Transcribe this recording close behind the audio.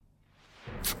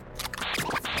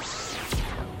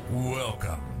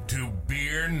Welcome to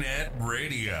BeerNet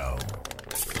Radio.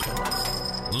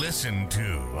 Listen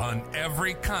to on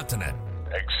every continent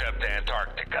except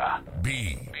Antarctica.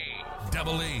 B-E-E-R-R-N-E-T.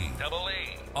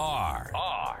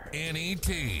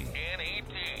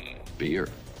 Beer.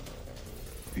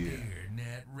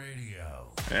 BeerNet Radio.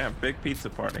 Yeah, big pizza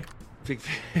party.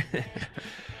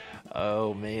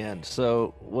 Oh man.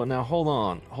 So, well, now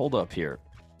hold up here.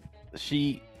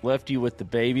 She left you with the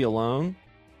baby alone?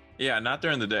 Yeah, not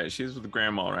during the day. She's with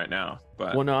grandma right now.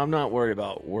 But Well, no, I'm not worried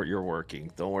about where you're working.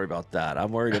 Don't worry about that.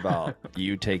 I'm worried about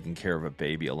you taking care of a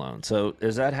baby alone. So,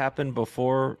 has that happened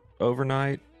before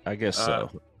overnight? I guess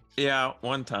so. yeah,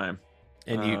 one time.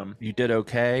 And you did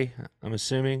okay, I'm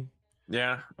assuming?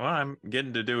 Yeah, well, I'm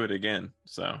getting to do it again.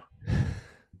 So,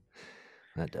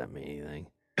 That doesn't mean anything.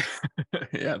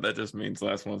 yeah, that just means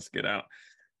Les wants to get out.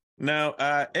 No,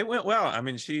 it went well. I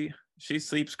mean, she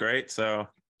sleeps great, so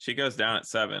she goes down at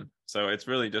 7. So it's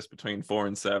really just between 4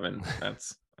 and 7.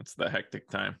 That's the hectic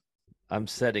time. I'm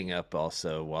setting up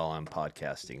also while I'm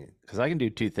podcasting because I can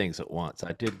do two things at once.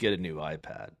 I did get a new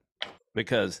iPad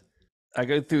because I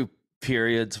go through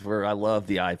periods where I love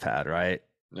the iPad, right?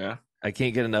 Yeah. I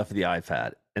can't get enough of the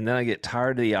iPad. And then I get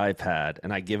tired of the iPad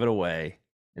and I give it away.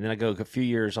 And then I go a few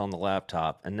years on the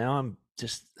laptop. And now I'm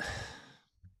just,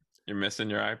 You're missing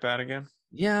your iPad again?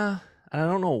 yeah, I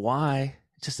don't know why.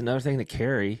 It's just another thing to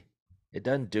carry. It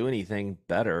doesn't do anything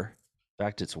better. In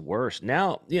fact, it's worse.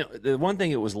 Now, the one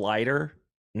thing, it was lighter.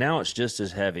 Now it's just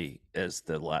as heavy as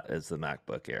the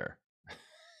MacBook Air,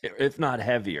 if not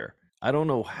heavier. I don't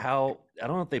know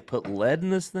if they put lead in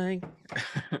this thing.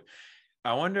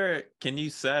 I wonder, can you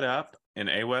set up an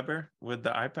Aweber with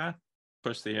the iPad?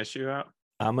 Push the issue out?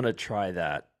 I'm going to try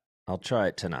that. I'll try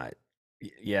it tonight.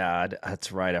 Yeah,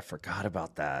 that's right. I forgot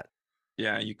about that.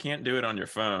 Yeah, you can't do it on your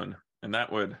phone, and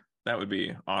that would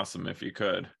be awesome if you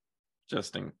could,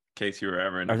 just in case you were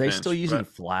ever in a Are they pinch, still using but-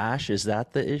 Flash? Is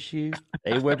that the issue?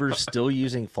 Aweber's still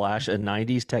using Flash, a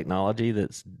 90s technology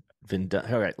that's been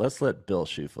done. All right, let's let Bill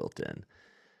Shufelt in.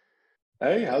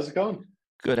 Hey, how's it going?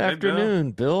 Good Hey, Bill.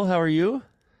 afternoon, Bill. How are you?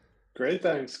 Great,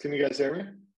 thanks. Can you guys hear me?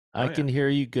 I yeah. can hear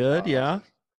you good, yeah.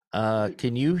 Awesome.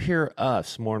 Can you hear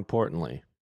us, more importantly?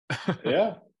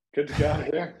 Yeah, good to go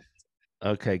here.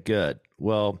 Okay, good.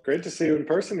 Well, Great to see you in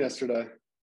person yesterday.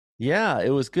 yeah, it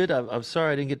was good. I'm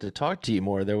sorry I didn't get to talk to you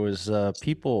more. There was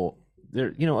people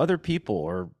there, other people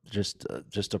are just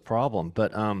a problem.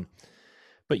 But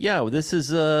yeah, this is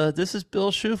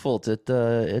Bill Shufelt at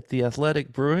the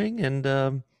Athletic Brewing, and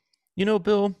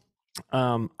Bill,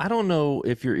 I don't know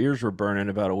if your ears were burning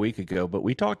about a week ago, but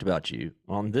we talked about you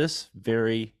on this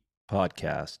very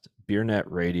podcast, BeerNet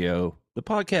Radio, the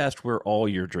podcast where all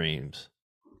your dreams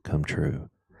come true.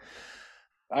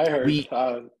 I heard,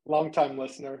 long-time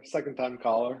listener, second-time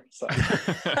caller. So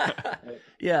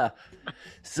Yeah.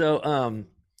 So,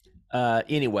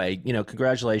 anyway,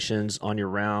 congratulations on your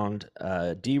round,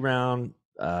 D round,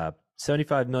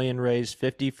 75 million raised,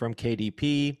 50 from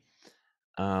KDP.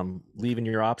 Leaving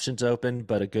your options open,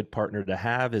 but a good partner to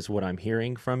have is what I'm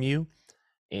hearing from you.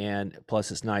 And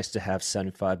plus, it's nice to have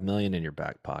 75 million in your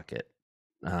back pocket.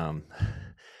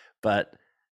 But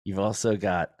you've also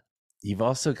got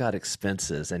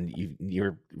expenses, and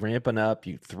you're ramping up.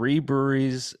 You 3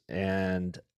 breweries,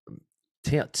 and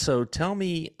so tell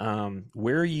me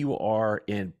where you are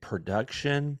in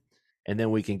production, and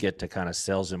then we can get to kind of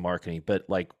sales and marketing. But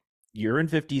like, you're in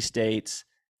 50 states.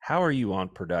 How are you on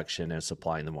production and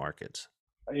supplying the markets?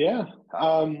 yeah,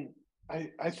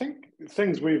 I think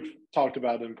things we've talked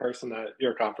about in person at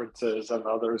your conferences and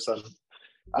others, and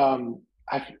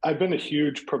I've been a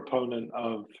huge proponent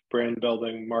of brand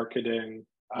building, marketing,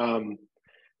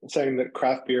 saying that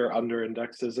craft beer under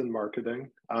indexes in marketing.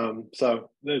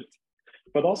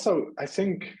 But also I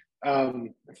think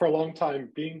for a long time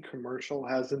being commercial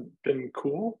hasn't been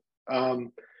cool,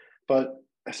 but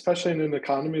especially in an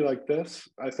economy like this,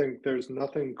 I think there's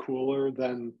nothing cooler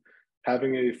than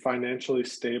having a financially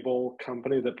stable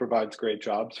company that provides great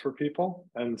jobs for people.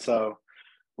 And so,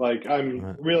 like,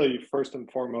 I'm really first and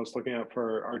foremost looking out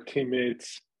for our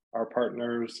teammates, our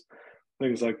partners,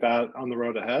 things like that on the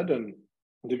road ahead. And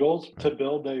the goal is to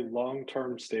build a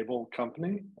long-term stable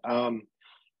company.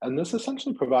 And this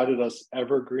essentially provided us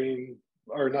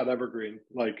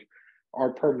like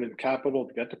our permanent capital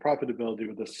to get to profitability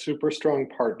with a super strong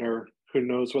partner who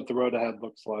knows what the road ahead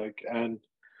looks like. And,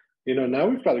 now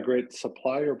we've got a great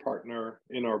supplier partner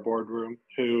in our boardroom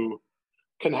who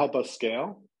can help us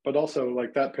scale, but also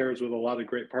like that pairs with a lot of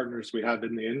great partners we have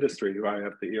in the industry who I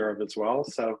have the ear of as well.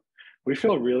 So we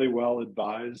feel really well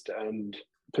advised and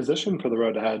positioned for the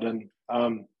road ahead. And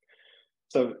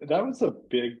so that was a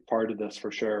big part of this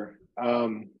for sure.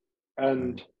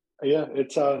 And yeah,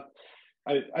 it's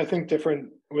I think different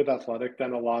with athletic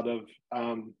than a lot of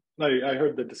I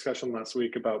heard the discussion last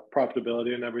week about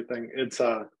profitability and everything. It's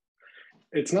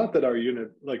not that our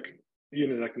unit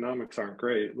economics aren't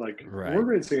great. Like we're Right.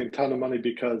 raising a ton of money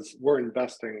because we're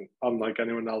investing unlike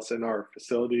anyone else in our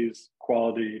facilities,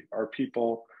 quality, our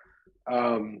people.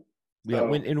 Um, Yeah, so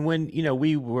when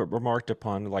we were remarked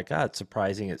upon like, it's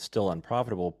surprising it's still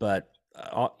unprofitable, but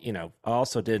I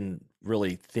also didn't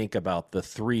really think about the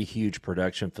three huge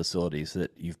production facilities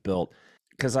that you've built,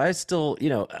 because I still,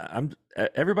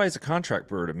 everybody's a contract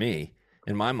brewer to me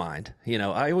in my mind.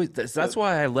 I always that's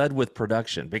why I led with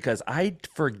production, because I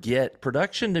forget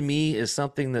production to me is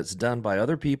something that's done by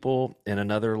other people in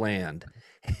another land,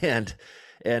 and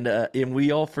and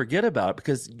we all forget about it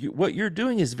because what you're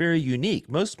doing is very unique.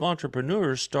 Most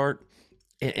entrepreneurs start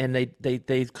and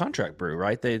they contract brew,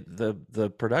 right?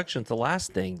 The production's the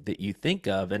last thing that you think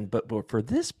of, but for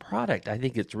this product, I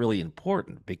think it's really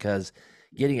important because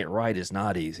getting it right is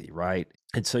not easy, right?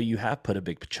 And so you have put a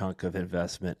big chunk of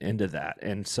investment into that,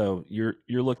 and so you're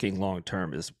looking long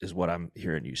term is what I'm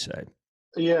hearing you say.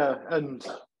 yeah, and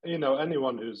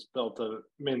anyone who's built a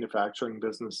manufacturing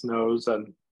business knows,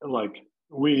 and like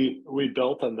we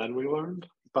built and then we learned.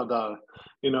 But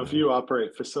if you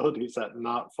operate facilities at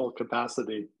not full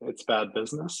capacity, it's bad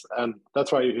business, and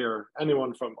that's why you hear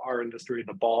anyone from our industry,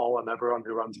 the ball, and everyone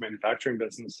who runs manufacturing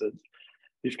businesses.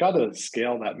 You've got to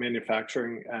scale that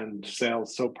manufacturing and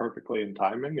sales so perfectly in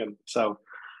timing, and so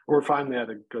we're finally at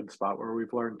a good spot where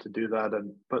we've learned to do that.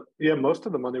 And but yeah, most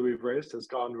of the money we've raised has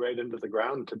gone right into the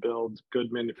ground to build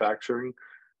good manufacturing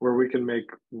where we can make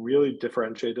really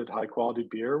differentiated high quality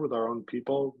beer with our own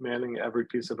people manning every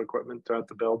piece of equipment throughout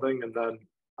the building, and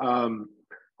then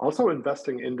also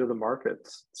investing into the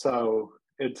markets. So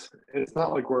it's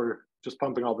not like we're just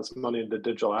pumping all this money into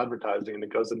digital advertising and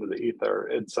it goes into the ether.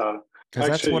 It's Because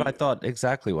that's what I actually thought,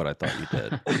 exactly what I thought you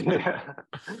did. yeah.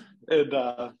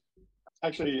 And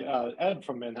actually, Ed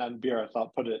from Manhattan Beer, I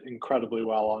thought, put it incredibly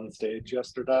well on stage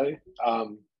yesterday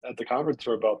at the conference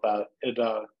for about that.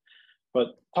 But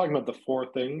talking about the four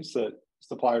things that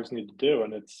suppliers need to do,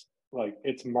 and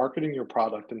it's marketing your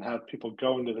product and have people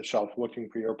go into the shelf looking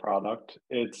for your product.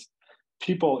 It's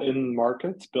people in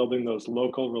markets building those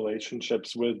local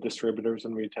relationships with distributors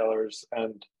and retailers,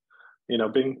 and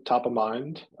being top of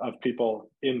mind of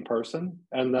people in person,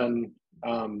 and then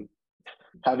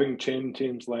having chain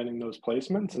teams landing those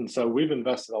placements. And so we've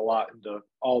invested a lot into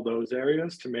all those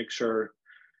areas to make sure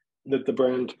that the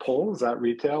brand pulls at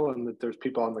retail and that there's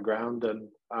people on the ground. And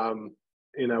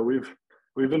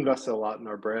we've invested a lot in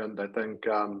our brand. I think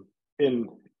in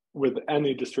with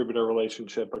any distributor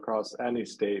relationship across any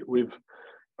state, we've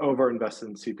over invested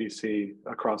in CPC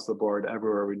across the board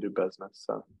everywhere we do business.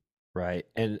 So Right.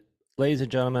 And ladies and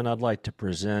gentlemen, I'd like to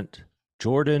present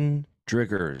Jordan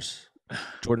Driggers.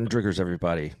 Jordan Driggers,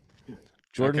 everybody.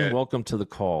 Jordan, Okay. welcome to the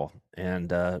call.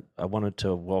 And I wanted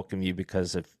to welcome you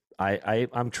because if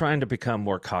I'm trying to become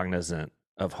more cognizant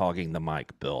of hogging the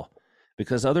mic, Bill,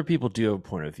 because other people do have a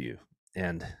point of view,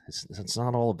 and it's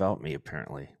not all about me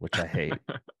apparently, which I hate.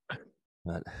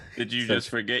 But Did you just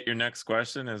forget your next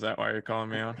question? Is that why you're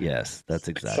calling me on? yes, that's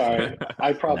exactly. sorry,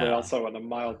 I probably No. also went a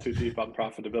mile too deep on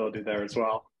profitability there as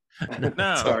well.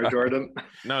 No. Sorry, Jordan.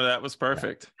 No, that was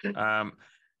perfect.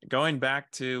 Going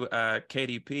back to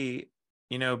KDP,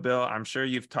 Bill, I'm sure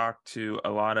you've talked to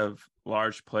a lot of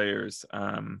large players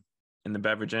in the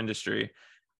beverage industry,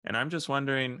 and I'm just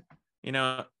wondering,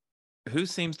 who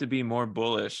seems to be more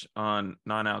bullish on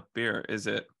non-alc beer? Is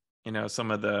it,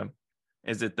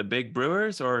 is it the big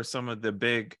brewers or some of the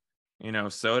big,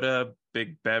 soda,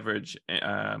 big beverage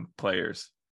players?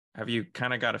 Have you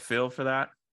kind of got a feel for that?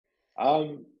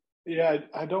 Yeah,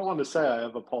 I don't want to say I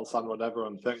have a pulse on what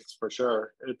everyone thinks for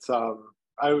sure. It's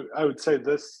I would say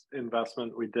this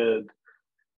investment we did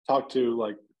talk to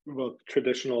like both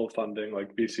traditional funding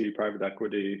like VC, private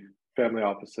equity, family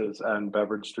offices, and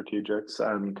beverage strategics,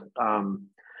 and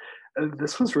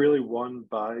this was really won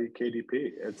by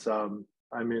KDP. It's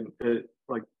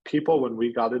like people when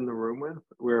we got in the room with,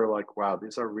 we were like, wow,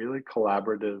 these are really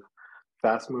collaborative,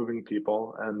 fast moving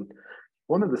people. And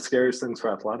one of the scariest things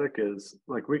for Athletic is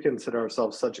like we consider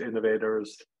ourselves such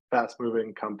innovators, fast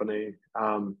moving company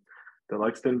that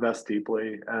likes to invest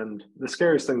deeply. And the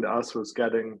scariest thing to us was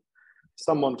getting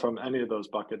someone from any of those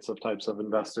buckets of types of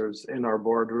investors in our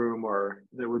boardroom, or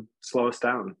that would slow us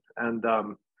down. And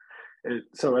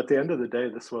so at the end of the day,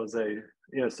 this was a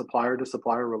supplier to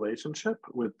supplier relationship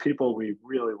with people we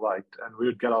really liked, and we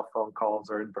would get off phone calls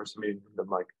or in person meetings and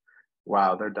like,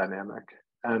 wow, they're dynamic.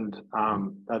 And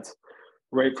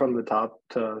right from the top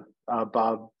to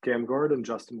Bob Gamgord and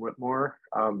Justin Whitmore,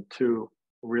 two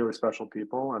really special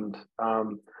people, and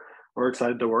we're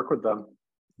excited to work with them.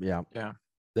 Yeah, Yeah.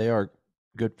 they are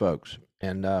good folks,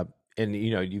 and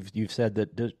you know, you've said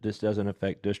that this doesn't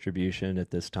affect distribution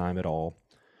at this time at all.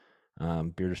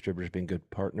 Beer distributors been good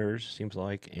partners, seems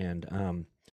like, and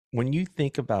when you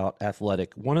think about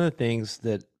Athletic, one of the things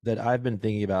that I've been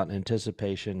thinking about in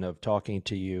anticipation of talking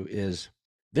to you is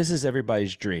this is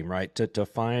everybody's dream, right? To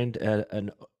find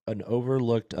an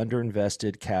overlooked,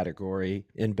 underinvested category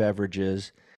in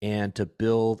beverages and to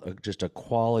build just a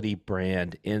quality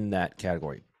brand in that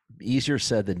category. Easier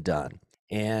said than done.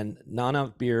 And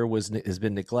non-alc beer has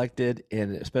been neglected,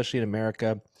 and especially in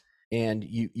America. And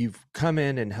you've come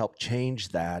in and helped change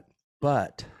that.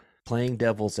 But playing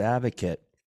devil's advocate,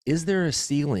 is there a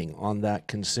ceiling on that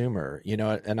consumer? You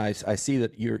know, and I see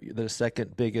that you're the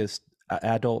second biggest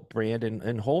adult brand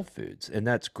in Whole Foods, and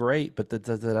that's great. But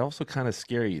that also kind of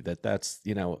scare you that's,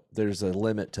 you know, there's a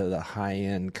limit to the high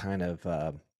end kind of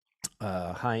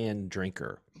high end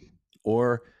drinker,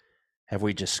 or have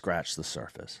we just scratched the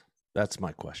surface? That's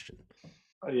my question.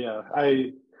 Yeah,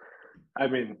 I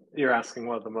mean, you're asking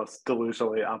one of the most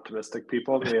delusionally optimistic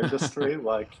people in the industry.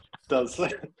 Like,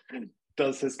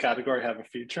 does his category have a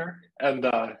future? And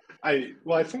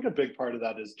I think a big part of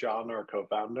that is John, our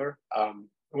co-founder.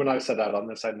 When I set out on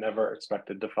this, I never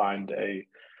expected to find a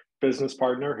business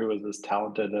partner who is as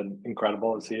talented and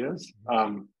incredible as he is.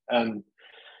 And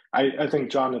I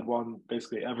think John had won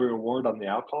basically every award on the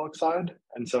alcoholic side.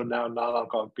 And so now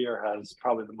non-alcoholic beer has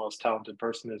probably the most talented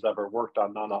person who's ever worked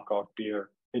on non-alcoholic beer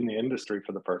in the industry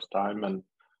for the first time. And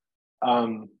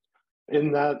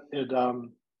in that,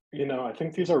 you know, I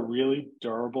think these are really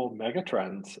durable mega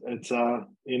trends. It's,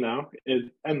 you know,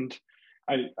 and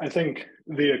I think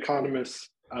the economists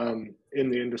in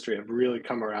the industry have really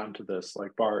come around to this,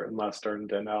 like Bart and Lester and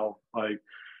Danelle. Like,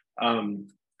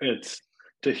 it's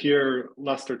to hear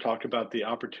Lester talk about the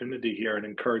opportunity here and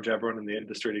encourage everyone in the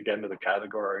industry to get into the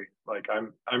category. Like,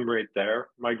 I'm right there.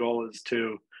 My goal is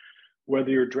to, whether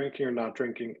you're drinking or not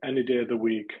drinking, any day of the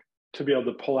week, to be able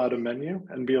to pull out a menu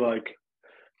and be like,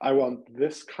 I want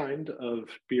this kind of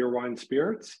beer, wine,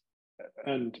 spirits.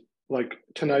 And like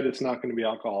tonight, it's not going to be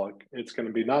alcoholic. It's going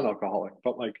to be non-alcoholic.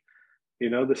 But like, you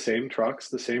know, the same trucks,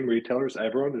 the same retailers,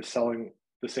 everyone is selling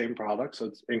the same products. So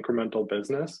it's incremental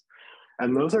business.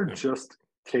 And those are just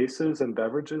cases and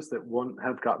beverages that wouldn't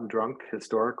have gotten drunk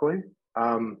historically.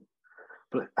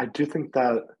 But I do think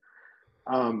that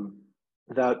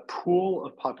that pool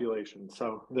of population,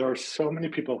 so there are so many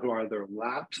people who are either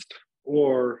lapsed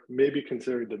or maybe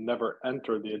considered to never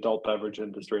enter the adult beverage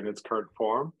industry in its current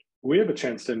form. We have a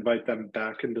chance to invite them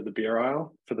back into the beer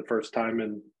aisle for the first time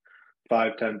in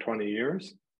 5, 10, 20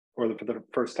 years, or for the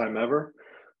first time ever.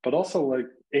 But also, like,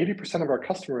 80% of our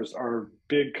customers are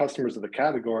big customers of the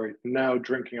category, now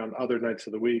drinking on other nights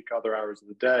of the week, other hours of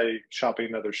the day, shopping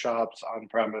in other shops on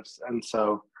premise. And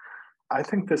so I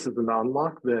think this is an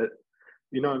unlock that,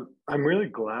 you know, I'm really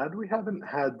glad we haven't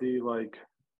had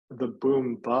the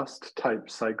boom bust type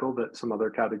cycle that some other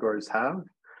categories have,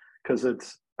 because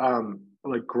it's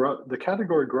the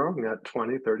category growing at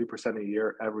 20-30% a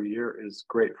year every year is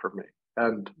great for me.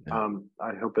 And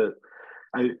I hope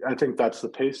I think that's the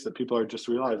pace that people are just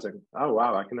realizing, oh,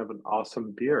 wow, I can have an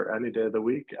awesome beer any day of the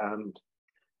week. And,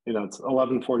 you know, it's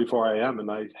 11:44 a.m.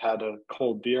 and I had a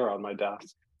cold beer on my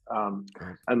desk.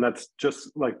 And that's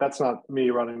just like, that's not me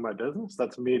running my business.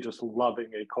 That's me just loving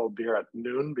a cold beer at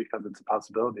noon because it's a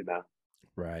possibility now.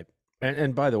 Right.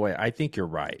 And by the way, I think you're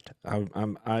right.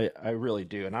 I really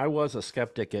do. And I was a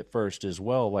skeptic at first as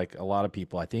well, like a lot of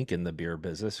people, I think, in the beer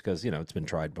business, because, you know, it's been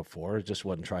tried before. It just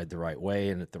wasn't tried the right way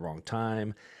and at the wrong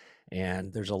time.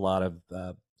 And there's a lot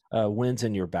of winds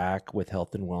in your back with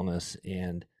health and wellness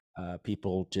and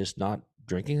people just not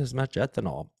drinking as much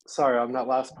ethanol. Sorry, on that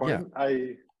last point,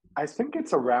 Yeah. I think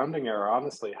it's a rounding error,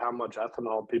 honestly, how much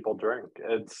ethanol people drink.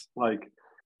 It's like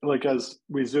as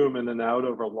we zoom in and out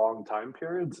over long time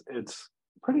periods, it's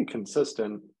pretty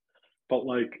consistent. But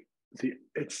like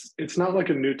it's not like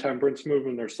a new temperance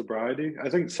movement or sobriety. I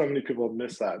think so many people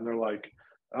miss that, and they're like,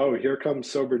 "Oh, here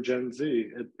comes sober Gen Z."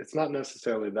 It's not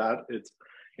necessarily that.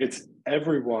 It's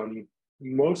everyone,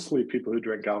 mostly people who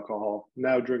drink alcohol,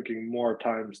 now drinking more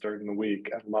times during the week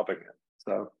and loving it.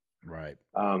 So. Right.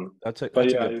 That's a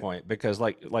good point, because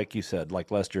like you said,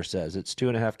 like Lester says, it's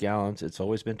 2.5 gallons. It's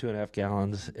always been 2.5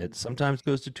 gallons. It sometimes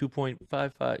goes to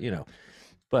 2.55, you know,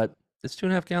 but it's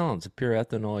 2.5 gallons of pure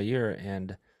ethanol a year.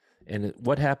 And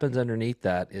what happens underneath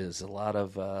that is a lot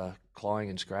of clawing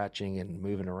and scratching and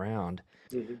moving around.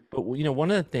 Mhm. But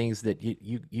one of the things that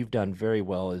you've done very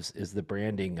well is the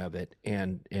branding of it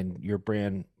and your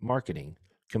brand marketing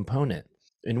component.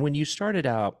 And when you started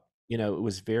out, it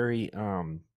was very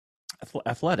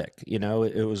athletic.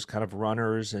 It was kind of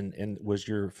runners and was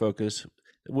your focus,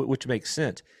 which makes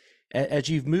sense. As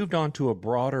you've moved on to a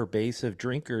broader base of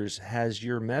drinkers, has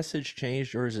your message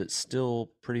changed, or is it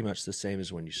still pretty much the same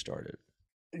as when you started?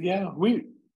 Yeah,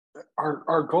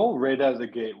 our goal right out of the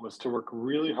gate was to work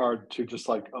really hard to just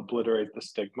like obliterate the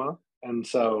stigma. And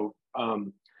so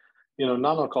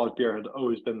non-alcoholic beer had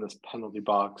always been this penalty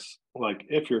box. Like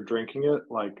if you're drinking it,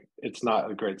 like it's not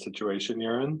a great situation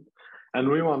you're in. And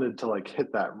we wanted to like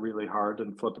hit that really hard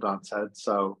and flip it on its head.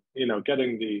 So,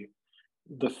 getting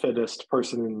the fittest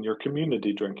person in your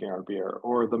community drinking our beer,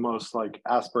 or the most like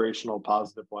aspirational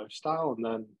positive lifestyle, and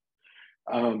then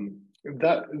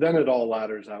it all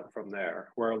ladders out from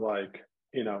there, where like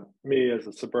me as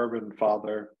a suburban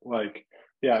father, like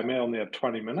yeah, I may only have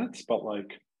 20 minutes, but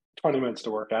like 20 minutes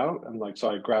to work out, and like so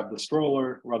I grab the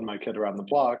stroller, run my kid around the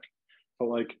block, but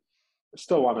like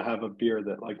still want to have a beer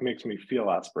that like makes me feel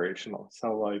aspirational.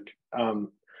 So like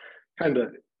kind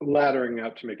of laddering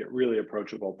up to make it really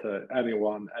approachable to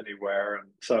anyone, anywhere. And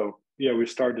so, yeah, we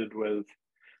started with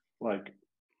like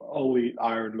elite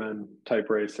Ironman type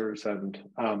racers, and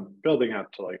building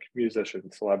up to like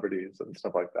musicians, celebrities, and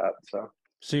stuff like that.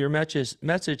 So your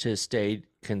message has stayed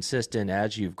consistent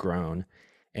as you've grown,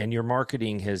 and your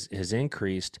marketing has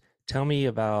increased. Tell me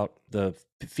about the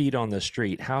feet on the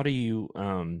street. How do you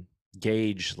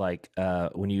gauge like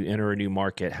when you enter a new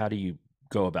market? How do you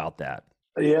go about that?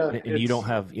 Yeah, And you don't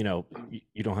have you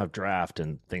don't have draft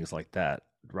and things like that,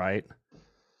 right?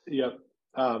 yep,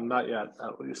 not yet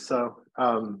at least. So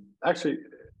actually,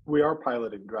 we are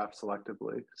piloting draft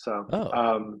selectively. So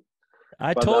Oh,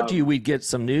 I but told you we'd get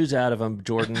some news out of him,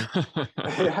 Jordan.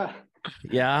 yeah,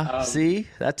 Yeah, see,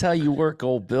 that's how you work,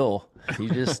 old Bill. You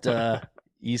just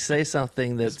you say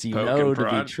something that's Just you poke know and to be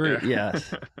prod. true. Yeah.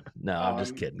 Yes. No, I'm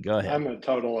just kidding. Go ahead. I'm a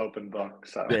total open book.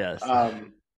 So Yes.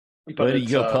 but Way to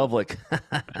it's go public.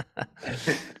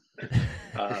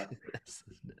 uh,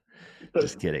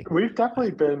 Just kidding. we've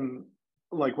definitely been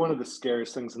like, one of the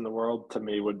scariest things in the world to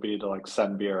me would be to like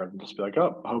send beer and just be like,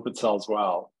 oh, hope it sells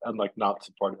well, and like not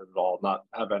support it at all, not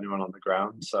have anyone on the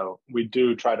ground. So we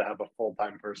do try to have a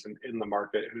full-time person in the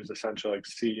market who's essentially like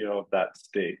CEO of that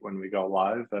state when we go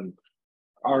live. And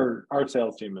our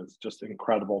sales team is just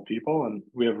incredible people, and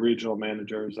we have regional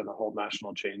managers and a whole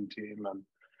national chain team.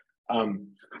 And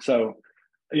so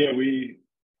yeah,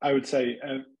 I would say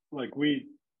like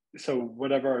so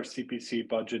whatever our CPC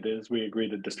budget is, we agree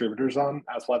to distributors on.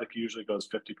 Athletic usually goes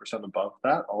 50% above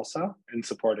that also in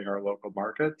supporting our local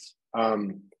markets.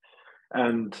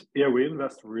 And yeah, we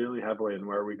invest really heavily in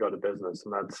where we go to business.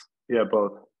 And that's, yeah,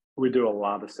 both. We do a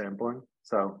lot of sampling.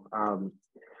 So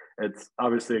it's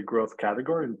obviously a growth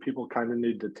category, and people kind of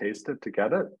need to taste it to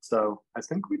get it. So I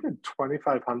think we did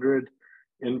 2,500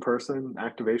 in-person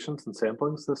activations and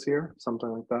samplings this year, something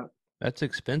like that. That's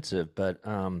expensive, but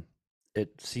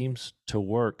it seems to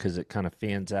work because it kind of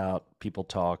fans out. People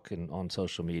talk and on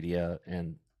social media,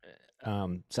 and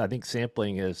so I think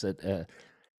sampling is that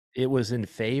it was in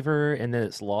favor, and then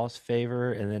it's lost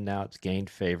favor, and then now it's gained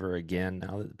favor again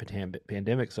now that the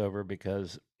pandemic's over,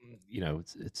 because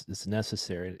it's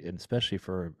necessary, and especially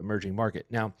for emerging market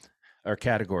now, or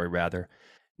category rather.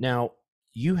 Now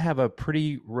you have a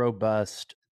pretty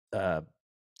robust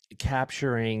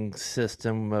capturing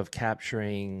system of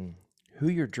capturing who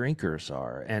your drinkers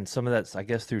are, and some of that's, I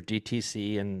guess, through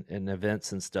DTC and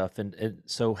events and stuff. And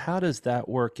so how does that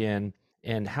work in,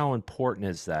 and how important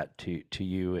is that to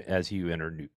you as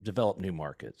you develop new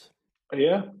markets?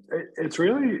 Yeah, it's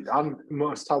really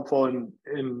most helpful in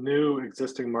new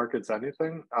existing markets.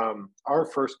 Anything, our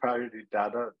first party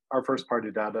data,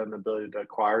 and ability to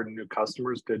acquire new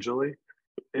customers digitally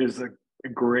is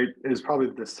is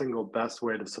probably the single best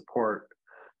way to support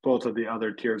both of the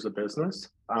other tiers of business.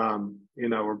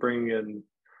 We're bringing in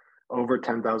over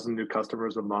 10,000 new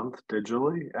customers a month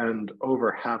digitally, and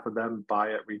over half of them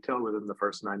buy at retail within the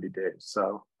first 90 days.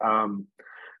 So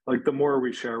like the more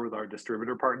we share with our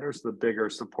distributor partners, the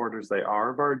bigger supporters they are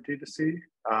of our D2C.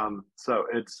 So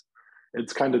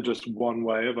it's kind of just one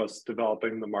way of us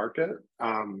developing the market.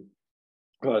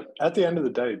 But at the end of the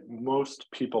day, most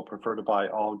people prefer to buy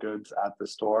all goods at the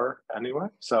store anyway.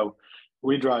 So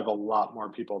we drive a lot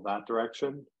more people that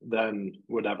direction than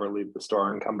would ever leave the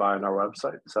store and come by on our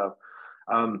website. So,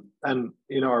 and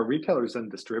our retailers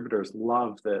and distributors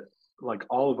love that, like,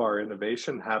 all of our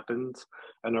innovation happens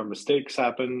and our mistakes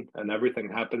happen and everything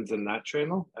happens in that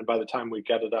channel. And by the time we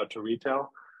get it out to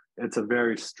retail, it's a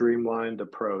very streamlined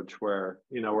approach where,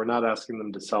 we're not asking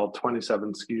them to sell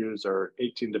 27 SKUs or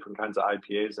 18 different kinds of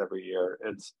IPAs every year.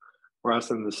 We're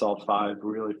asking them to sell 5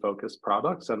 really focused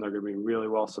products, and they're going to be really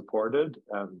well supported.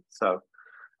 And so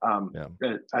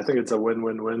I think it's a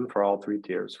win-win-win for all 3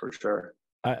 tiers for sure.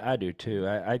 I do too.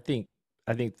 I think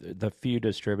the few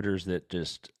distributors that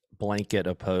just blanket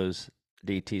oppose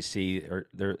DTC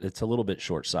it's a little bit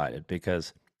short-sighted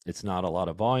because it's not a lot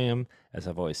of volume. As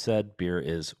I've always said, beer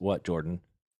is what, Jordan?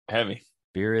 Heavy.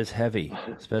 Beer is heavy,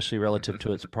 especially relative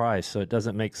to its price. So it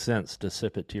doesn't make sense to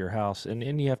sip it to your house.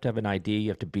 And you have to have an ID. You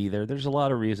have to be there. There's a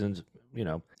lot of reasons,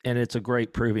 and it's a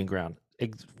great proving ground.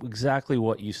 Exactly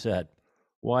what you said.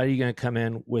 Why are you going to come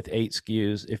in with 8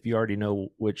 SKUs if you already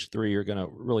know which 3 are going to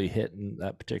really hit in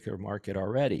that particular market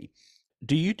already?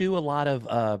 Do you do a lot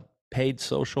of paid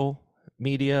social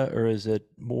media, or is it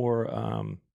more,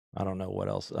 I don't know what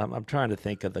else? I'm trying to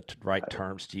think of the right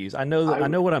terms to use. I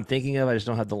know what I'm thinking of. I just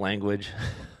don't have the language.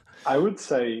 I would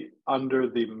say under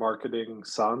the marketing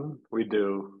sun, we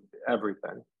do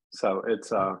everything. So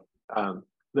it's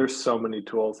there's so many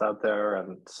tools out there,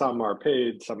 and some are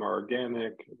paid, some are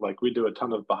organic. Like, we do a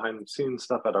ton of behind the scenes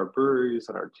stuff at our breweries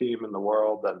and our team in the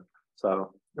world. And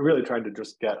so we're really trying to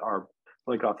just get our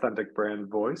authentic brand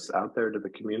voice out there to the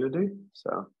community.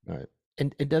 So, right.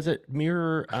 And does it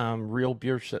mirror real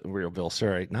beer,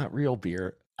 not real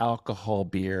beer, alcohol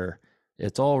beer?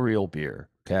 It's all real beer.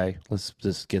 Okay. Let's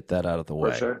just get that out of the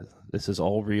way. For sure. This is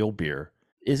all real beer.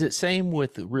 Is it same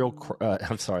with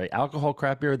alcohol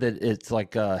craft beer, that it's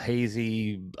like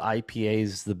hazy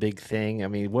IPAs, the big thing? I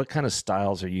mean, what kind of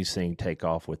styles are you seeing take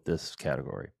off with this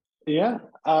category? Yeah.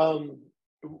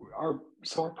 Our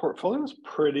portfolio is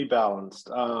pretty balanced.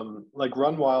 Like,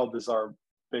 Run Wild is our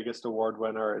biggest award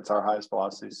winner. It's our highest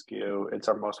velocity SKU. It's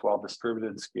our most well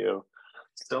distributed SKU.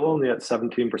 Still only at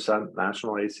 17%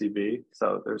 national ACV.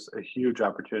 So there's a huge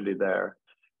opportunity there.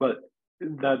 But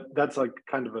that's like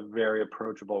kind of a very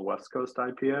approachable West Coast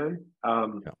IPA.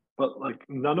 But like,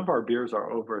 none of our beers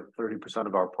are over 30%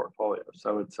 of our portfolio.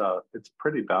 So it's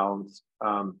pretty balanced.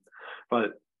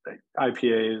 But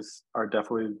IPAs are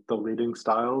definitely the leading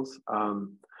styles.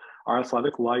 Our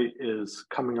Athletic Light is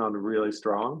coming on really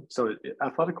strong. So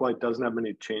Athletic Light doesn't have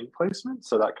many chain placements.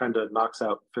 So that kind of knocks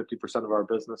out 50% of our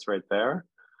business right there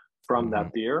from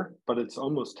that beer, but it's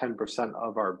almost 10%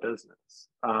 of our business.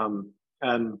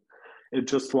 And it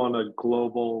just won a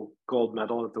global gold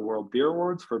medal at the World Beer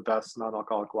Awards for best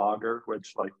non-alcoholic lager,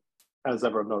 which, like, as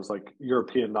everyone knows, like,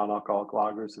 European non-alcoholic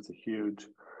lagers is a huge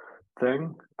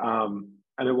thing.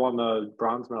 And it won the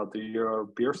bronze medal at the Euro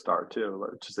Beer Star too,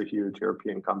 which is a huge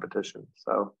European competition.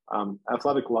 So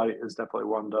Athletic Light is definitely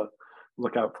one to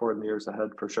look out for in the years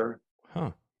ahead for sure.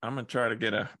 I'm going to try to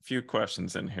get a few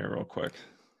questions in here real quick.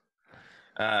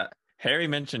 Harry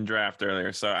mentioned draft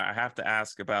earlier, so I have to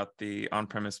ask about the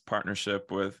on-premise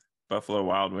partnership with Buffalo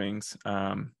Wild Wings.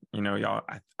 Y'all,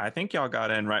 I think y'all got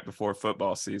in right before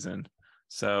football season.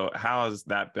 So how has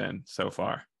that been so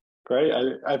far? Great.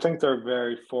 I think they're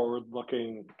very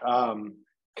forward-looking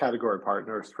category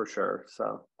partners for sure.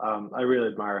 So I really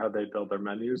admire how they build their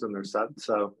menus and their sets.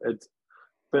 So it's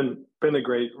been a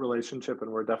great relationship,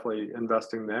 and we're definitely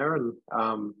investing there. And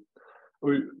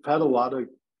we've had a lot of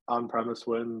on-premise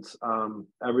wins,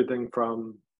 everything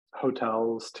from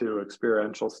hotels to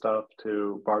experiential stuff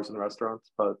to bars and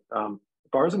restaurants. But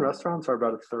bars and restaurants are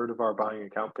about a third of our buying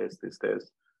account base these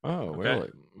days. Oh,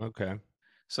 really? Okay.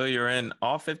 So you're in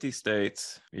all 50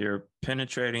 states, you're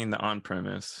penetrating the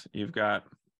on-premise, you've got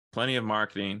plenty of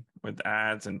marketing with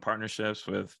ads and partnerships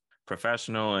with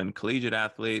professional and collegiate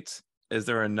athletes. Is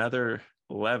there another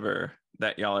lever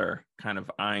that y'all are kind of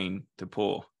eyeing to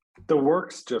pull? The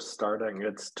work's just starting.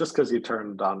 It's just because you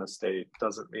turned on a state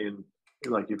doesn't mean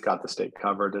like you've got the state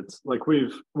covered. It's like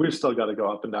we've still got to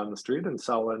go up and down the street and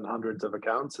sell in hundreds of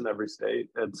accounts in every state.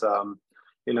 It's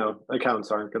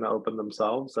accounts aren't going to open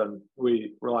themselves, and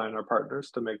we rely on our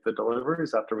partners to make the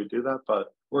deliveries after we do that.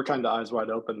 But we're kind of eyes wide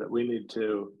open that we need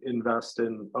to invest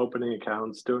in opening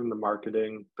accounts, doing the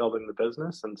marketing, building the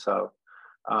business. And so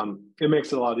it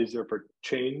makes it a lot easier for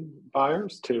chain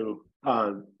buyers to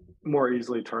more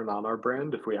easily turn on our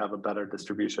brand if we have a better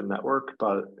distribution network.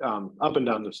 But up and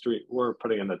down the street, we're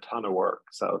putting in a ton of work.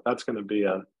 So that's going to be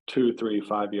a 2, 3,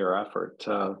 5 year effort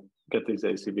to get these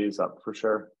ACVs up for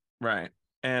sure. Right.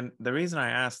 And the reason I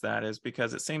ask that is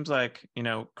because it seems like,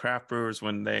 craft brewers,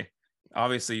 when they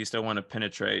obviously you still want to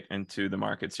penetrate into the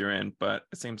markets you're in, but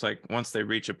it seems like once they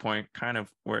reach a point kind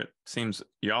of where it seems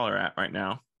y'all are at right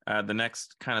now, the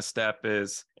next kind of step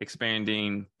is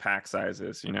expanding pack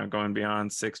sizes, going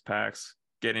beyond 6 packs,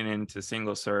 getting into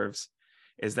single serves.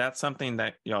 Is that something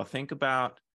that y'all think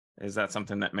about? Is that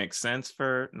something that makes sense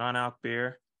for non-alc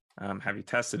beer? Have you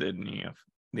tested any of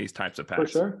these types of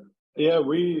packs? For sure.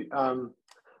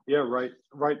 Yeah, right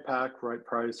pack, right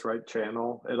price, right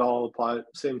channel. It all applies.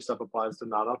 Same stuff applies to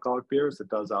non-alcoholic beers. It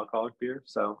does alcoholic beer.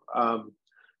 So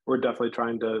we're definitely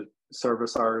trying to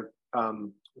service our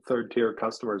third tier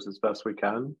customers as best we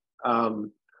can.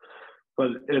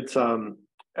 But it's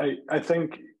I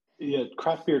think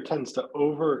craft beer tends to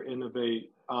over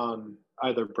innovate on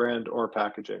either brand or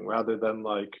packaging rather than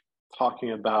like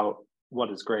talking about what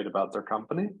is great about their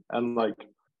company. And like,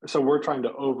 so we're trying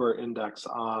to over index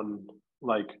on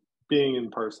like being in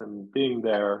person, being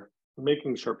there,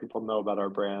 making sure people know about our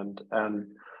brand, and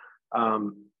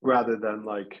rather than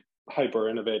like hyper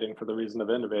innovating for the reason of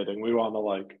innovating, we want to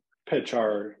like pitch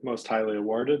our most highly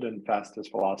awarded and fastest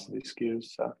velocity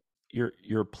SKUs. So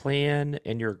your plan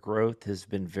and your growth has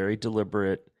been very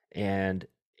deliberate, and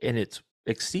it's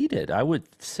exceeded, I would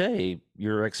say,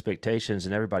 your expectations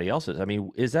and everybody else's. I mean,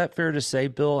 is that fair to say,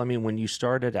 Bill? I mean, when you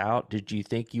started out, did you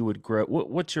think you would grow?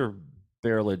 What's your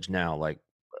barrelage now? Like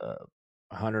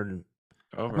 100?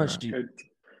 How much do you?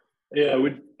 Yeah,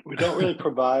 we don't really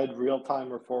provide real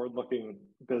time or forward looking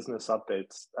business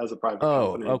updates as a private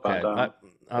company. Okay. But,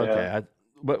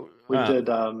 but we did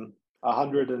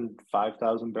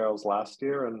 105,000 barrels last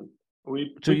year, and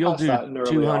we you'll do that in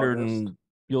early 200 August. and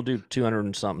you'll do 200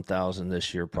 and something thousand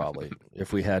this year probably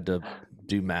if we had to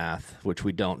do math, which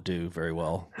we don't do very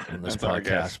well in this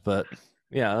podcast. But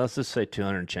yeah, let's just say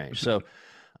 200 and change. So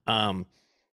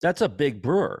that's a big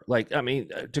brewer. Like, I mean,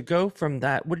 to go from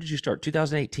that, what did you start?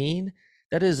 2018?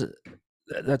 That's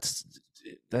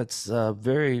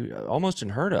very almost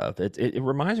unheard of. It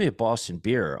reminds me of Boston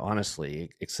Beer, honestly,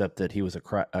 except that he was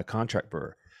a contract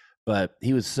brewer. But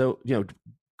he was so,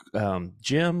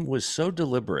 Jim was so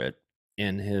deliberate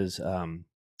in his,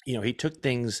 he took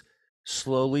things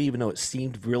slowly, even though it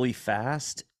seemed really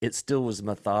fast. It still was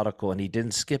methodical, and he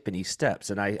didn't skip any steps.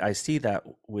 And I see that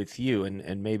with you,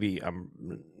 and maybe I'm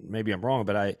wrong,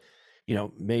 but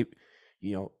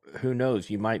who knows?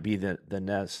 You might be the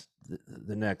next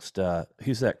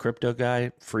who's that crypto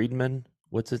guy? Friedman?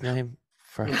 What's his name?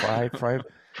 He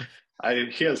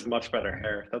has much better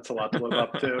hair. That's a lot to live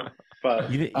up to.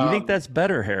 But you think that's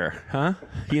better hair, huh?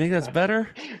 You think that's better?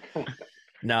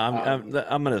 No,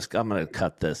 I'm gonna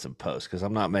cut this in post because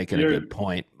I'm not making a good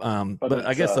point. But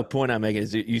I guess the point I'm making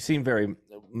is you seem very.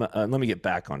 Let me get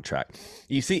back on track.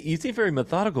 You seem very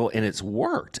methodical, and it's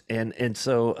worked. And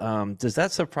so, does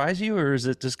that surprise you, or is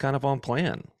it just kind of on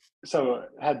plan? So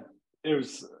it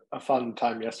was a fun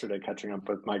time yesterday catching up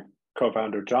with my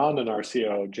co-founder John and our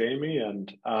COO Jamie,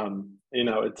 and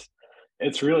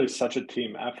it's really such a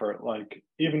team effort. Like,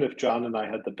 even if John and I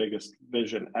had the biggest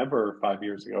vision ever 5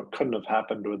 years ago, it couldn't have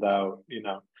happened without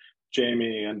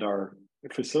Jamie and our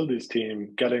facilities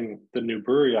team getting the new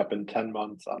brewery up in 10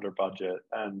 months under budget.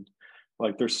 And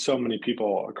like, there's so many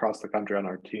people across the country on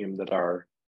our team that are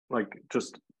like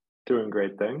just doing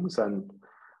great things. And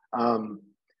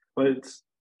but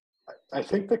I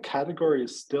think the category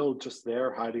is still just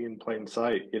there hiding in plain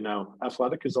sight.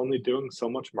 Athletic is only doing so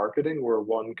much marketing. We're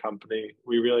one company.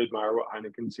 We really admire what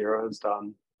Heineken Zero has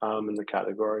done in the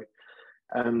category.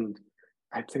 And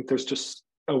I think there's just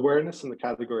awareness in the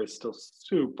category is still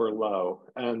super low.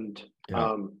 And,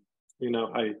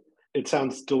 it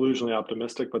sounds delusionally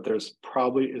optimistic, but there's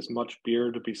probably as much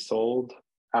beer to be sold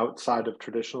outside of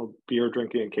traditional beer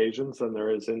drinking occasions than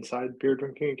there is inside beer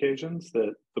drinking occasions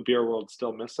that the beer world's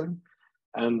still missing.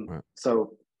 And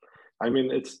so, I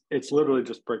mean, it's literally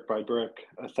just brick by brick,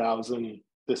 1,000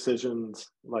 decisions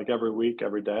like every week,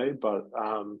 every day. But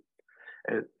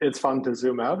it's fun to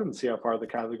zoom out and see how far the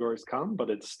categories come, but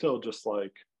it's still just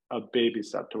like a baby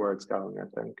step to where it's going,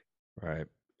 I think. Right.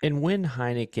 And when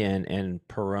Heineken and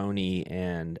Peroni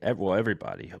and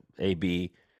everybody,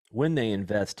 AB, when they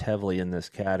invest heavily in this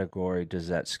category, does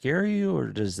that scare you, or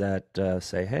does that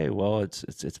say, hey, well, it's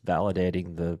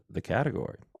validating the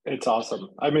category? It's awesome.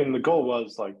 I mean, the goal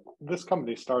was like, this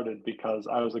company started because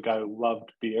I was a guy who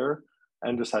loved beer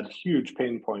and just had huge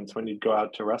pain points when you'd go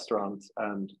out to restaurants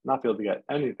and not be able to get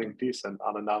anything decent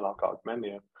on a non-alcoholic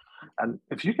menu. And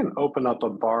if you can open up a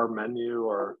bar menu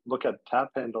or look at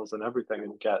tap handles and everything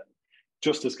and get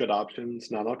just as good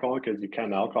options non-alcoholic as you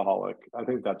can alcoholic, I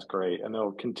think that's great. And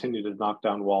it'll continue to knock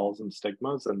down walls and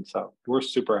stigmas. And so we're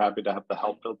super happy to have the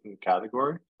help built in the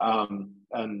category,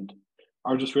 and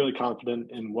are just really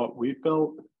confident in what we've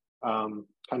built,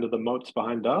 kind of the moats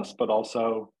behind us, but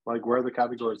also like where the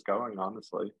category is going.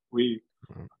 Honestly,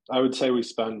 I would say we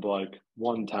spend like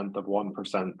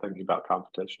 0.1% thinking about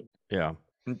competition. Yeah.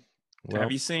 Well,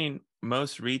 have you seen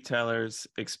most retailers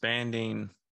expanding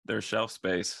their shelf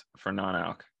space for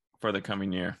non-alc? for the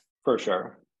coming year. For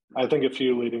sure. I think a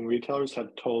few leading retailers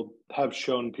have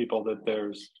shown people that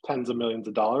there's tens of millions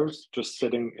of dollars just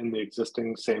sitting in the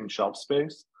existing same shelf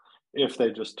space if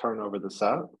they just turn over the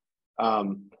set.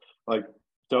 Like,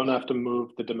 don't have to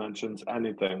move the dimensions,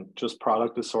 anything. Just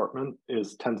product assortment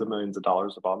is tens of millions of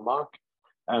dollars of unlock.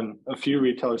 And a few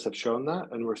retailers have shown that,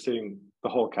 and we're seeing the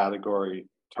whole category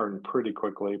turn pretty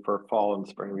quickly for fall and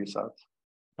spring resets.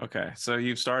 Okay, so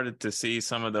you've started to see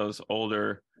some of those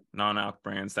older non-alc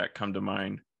brands that come to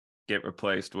mind get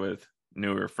replaced with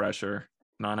newer, fresher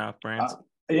non-alc brands.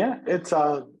 Yeah, it's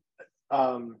trying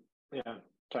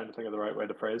to think of the right way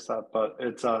to phrase that, but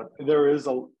it's there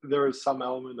is some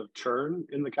element of churn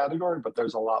in the category, but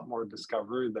there's a lot more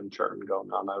discovery than churn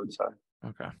going on, I would say.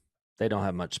 Okay. They don't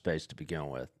have much space to begin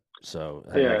with, so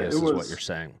I Yeah, guess it is what was- you're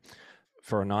saying.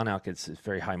 For a non-alc, it's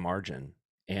very high margin,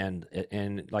 and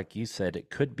like you said, it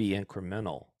could be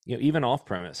incremental. You know, even off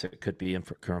premise, it could be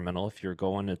incremental if you're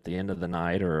going at the end of the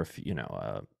night, or if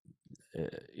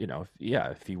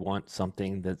if you want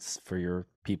something that's for your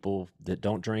people that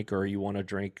don't drink, or you want to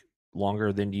drink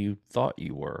longer than you thought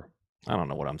you were. I don't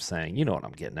know what I'm saying. You know what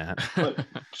I'm getting at. But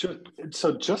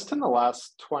so just in the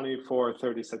last 24,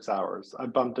 36 hours, I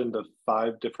bumped into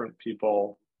 5 different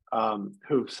people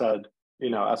who've said,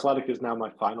 Athletic is now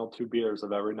my final 2 beers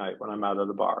of every night when I'm out at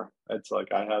the bar. It's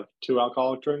like I have 2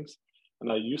 alcoholic drinks,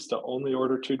 and I used to only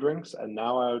order 2 drinks, and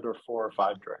now I order 4 or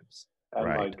 5 drinks. And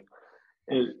Right.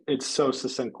 it so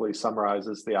succinctly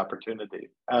summarizes the opportunity.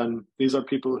 And these are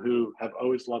people who have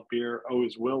always loved beer,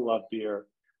 always will love beer,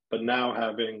 but now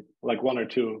having like 1 or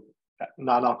 2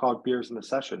 non-alcoholic beers in a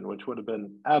session, which would have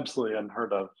been absolutely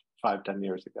unheard of 5-10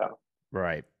 years ago.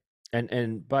 Right.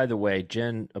 And by the way,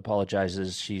 Jen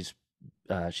apologizes. She's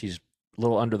a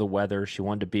little under the weather. She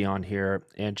wanted to be on here,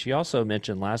 and she also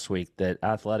mentioned last week that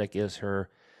Athletic is her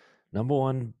number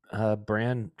one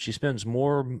brand. She spends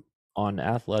more on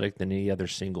Athletic than any other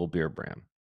single beer brand.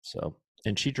 So,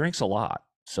 and she drinks a lot.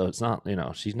 So it's not,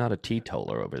 she's not a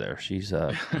teetotaler over there. She's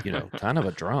kind of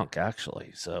a drunk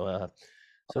actually. So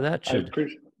that should.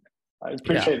 I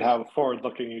appreciate how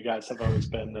forward-looking you guys have always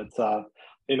been. It's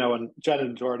when Jen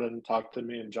and Jordan talked to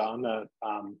me and John at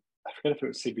I forget if it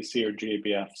was CBC or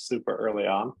GABF super early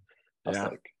on. I was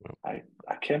like, I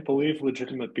can't believe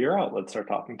legitimate beer outlets are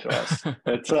talking to us.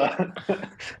 It's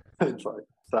it's like,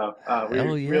 so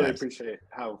we really appreciate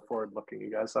how forward-looking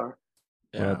you guys are.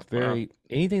 Yeah, well, it's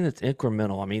anything that's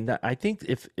incremental. I mean, I think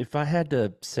if I had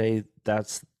to say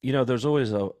that's, there's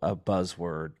always a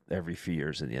buzzword every few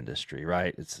years in the industry,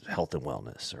 right? It's health and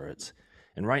wellness,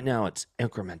 and right now it's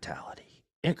incrementality,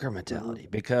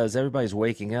 because everybody's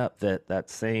waking up that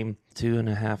same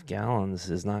 2.5 gallons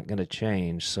is not going to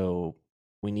change. So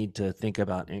we need to think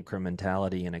about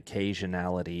incrementality and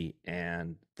occasionality,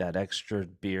 and that extra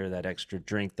beer, that extra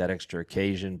drink, that extra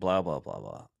occasion, blah, blah, blah,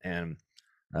 blah. And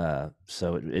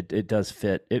so it does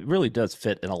fit. It really does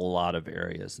fit in a lot of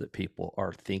areas that people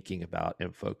are thinking about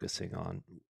and focusing on,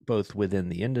 both within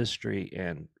the industry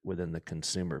and within the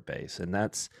consumer base. And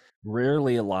that's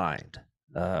rarely aligned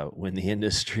when the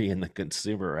industry and the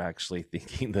consumer are actually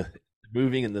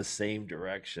moving in the same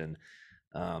direction.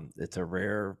 It's a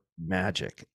rare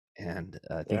magic. And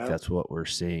I think that's what we're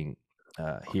seeing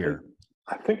here.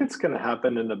 I think it's going to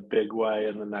happen in a big way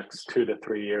in the next 2 to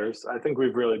 3 years. I think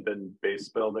we've really been base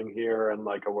building here and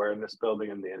like awareness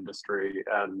building in the industry.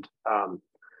 And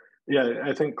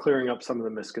I think clearing up some of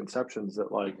the misconceptions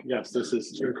that like, yes, this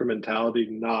is incrementality,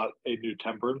 not a new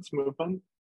temperance movement.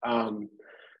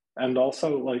 And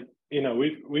also like,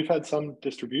 we've had some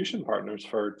distribution partners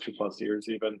for 2+ years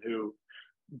even who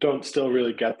don't still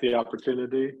really get the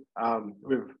opportunity.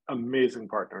 We have amazing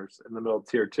partners in the middle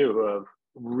tier 2 who have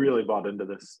really bought into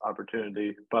this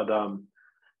opportunity, but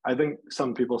I think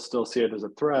some people still see it as a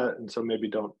threat, and so maybe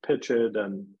don't pitch it.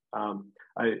 And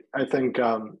I think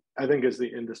as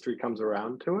the industry comes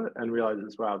around to it and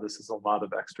realizes, wow, this is a lot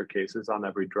of extra cases on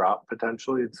every drop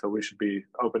potentially, so we should be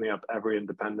opening up every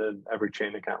independent, every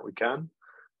chain account we can.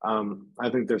 I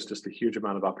think there's just a huge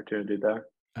amount of opportunity there.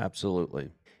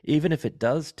 Absolutely. Even if it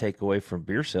does take away from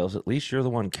beer sales, at least you're the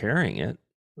one carrying it.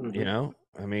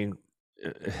 Mm-hmm. I mean,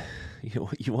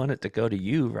 you want it to go to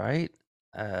you, right?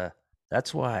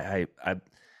 That's why I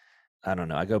don't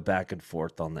know. I go back and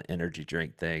forth on the energy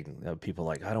drink thing. People are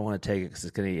like, I don't want to take it because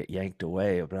it's going to get yanked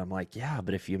away. But I'm like, yeah,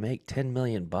 but if you make $10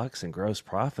 million in gross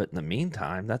profit in the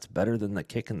meantime, that's better than the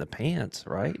kick in the pants,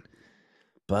 right?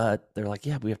 But they're like,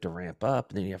 yeah, we have to ramp up,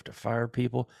 and then you have to fire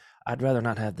people. I'd rather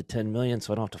not have the 10 million,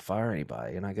 so I don't have to fire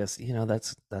anybody. And I guess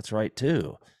that's right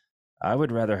too. I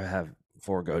would rather have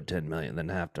forego 10 million than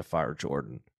have to fire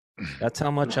Jordan. That's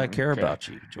how much I care Okay. about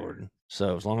you, Jordan.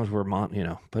 So as long as we're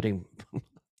putting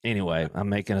anyway, I'm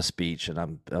making a speech and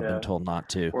I've Yeah. been told not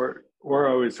to. We're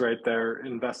always right there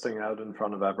investing out in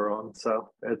front of everyone. So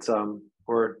it's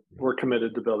we're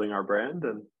committed to building our brand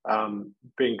and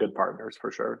being good partners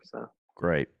for sure. So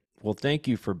Great. Well, thank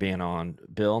you for being on,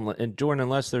 Bill. And Jordan,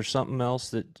 unless there's something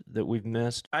else that we've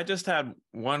missed. I just had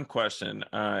one question.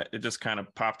 It just kind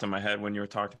of popped in my head when you were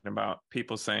talking about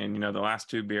people saying, the last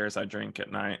 2 beers I drink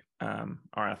at night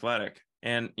are Athletic.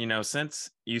 And, since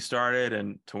you started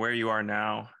and to where you are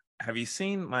now, have you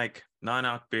seen like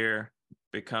non-alc beer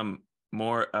become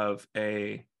more of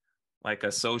a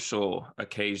social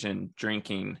occasion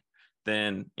drinking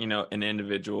than, an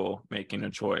individual making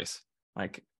a choice?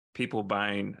 Like people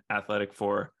buying Athletic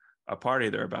for a party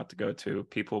they're about to go to,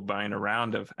 people buying a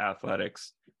round of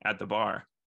Athletics at the bar.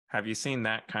 Have you seen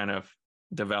that kind of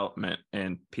development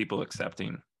in people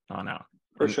accepting non-alc?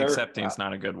 for sure, Accepting is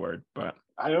not a good word, but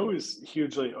I always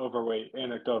hugely overweight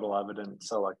anecdotal evidence.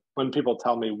 So like when people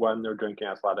tell me when they're drinking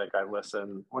Athletic, I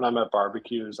listen. When I'm at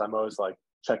barbecues, I'm always like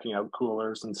checking out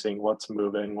coolers and seeing what's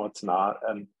moving, what's not.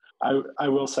 And I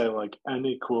will say, like,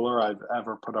 any cooler I've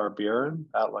ever put our beer in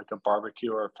at like a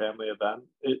barbecue or a family event,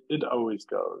 it always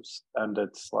goes. And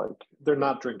it's like they're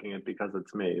not drinking it because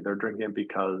it's me. They're drinking it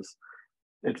because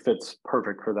it fits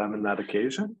perfect for them in that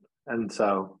occasion. And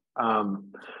so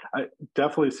I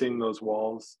definitely seeing those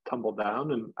walls tumble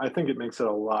down. And I think it makes it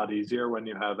a lot easier when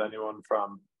you have anyone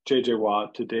from JJ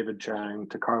Watt to David Chang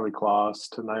to Carly Kloss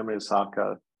to Naomi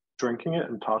Osaka drinking it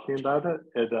and talking about it.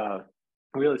 It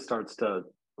really starts to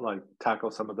like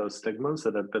tackle some of those stigmas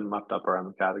that have been left up around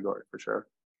the category for sure.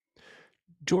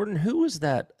 Jordan, who was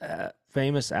that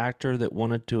famous actor that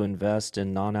wanted to invest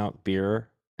in non-alc beer?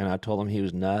 And I told him he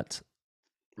was nuts.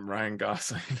 Ryan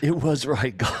Gosling. It was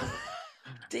Ryan Gosling.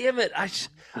 Damn it! I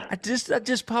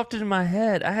just popped it in my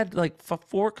head. I had like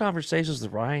 4 conversations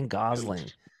with Ryan Gosling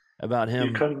about him.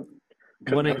 You couldn't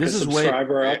this is way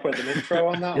subscriber up with an intro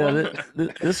on that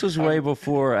one. This was way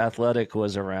before Athletic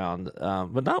was around,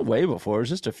 but not way before. It was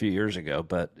just a few years ago.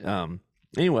 But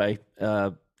anyway,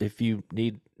 if you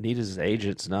need his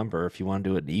agent's number, if you want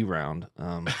to do an E-round,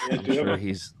 I'm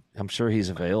sure he's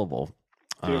available.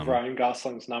 Do you have Ryan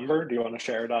Gosling's number? Do you want to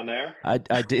share it on air? I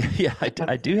do. Yeah,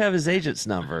 I do have his agent's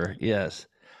number. Yes.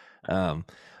 All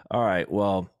right.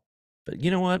 Well, but you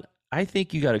know what? I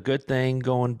think you got a good thing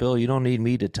going, Bill. You don't need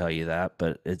me to tell you that,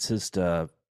 but it's just, I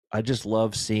just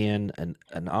love seeing an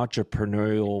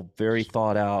entrepreneurial, very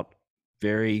thought out,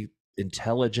 very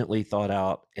intelligently thought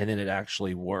out, and then it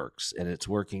actually works, and it's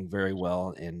working very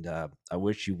well. And I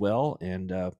wish you well,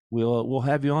 and we'll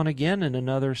have you on again in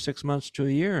another 6 months to a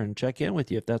year and check in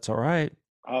with you if that's all right.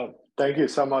 Thank you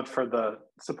so much for the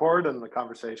support and the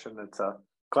conversation. It's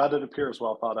glad it appears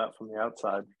well thought out from the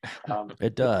outside.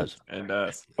 It does. It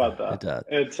does. But It does.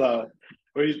 it's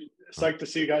we psyched to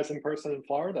see you guys in person in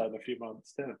Florida in a few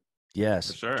months too. Yes,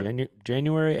 For sure.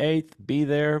 January 8th, be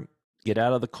there, get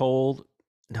out of the cold.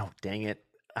 No, dang it.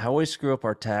 I always screw up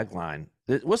our tagline.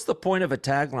 What's the point of a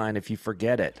tagline if you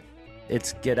forget it?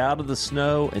 It's get out of the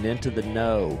snow and into the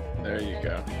know. There you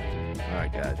go. All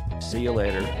right, guys. See you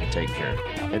later. Take care.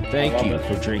 And thank you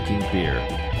for drinking beer.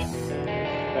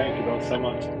 Thank you both so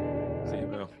much.